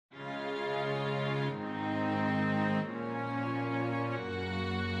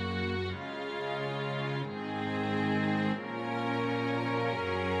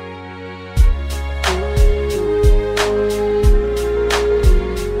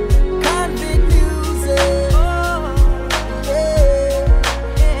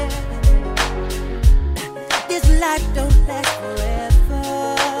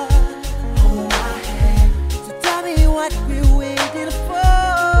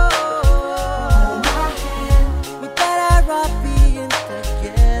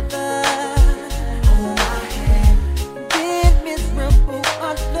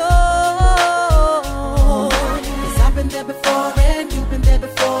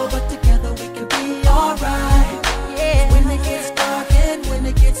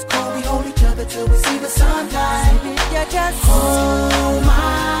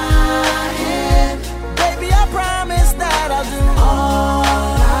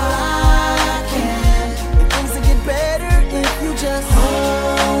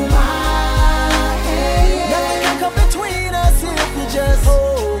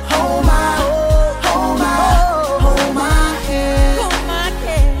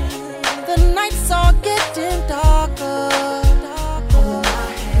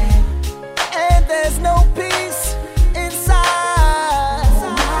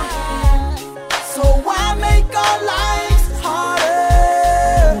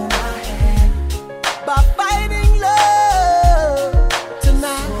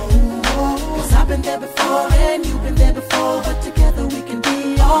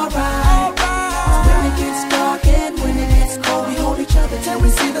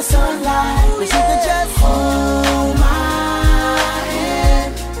see the sunlight. But you can just hold my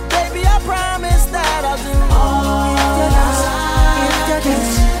hand. Baby, I promise that I'll do all I can.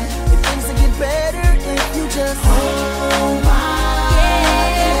 If things will get better if you just hold my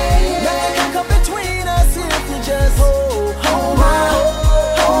hand. Nothing can come between us if you just hold my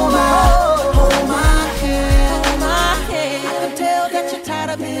hand. I can tell that you're tired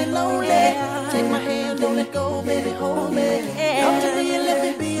of being lonely. Take my hand, don't let go, baby, hold me. Come to me and let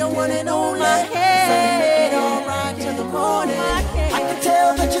me be your one and only. So you make it all right till the morning. I can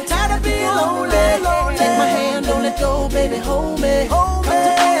tell that you're tired of being lonely. Take my hand, don't let go, baby, hold me.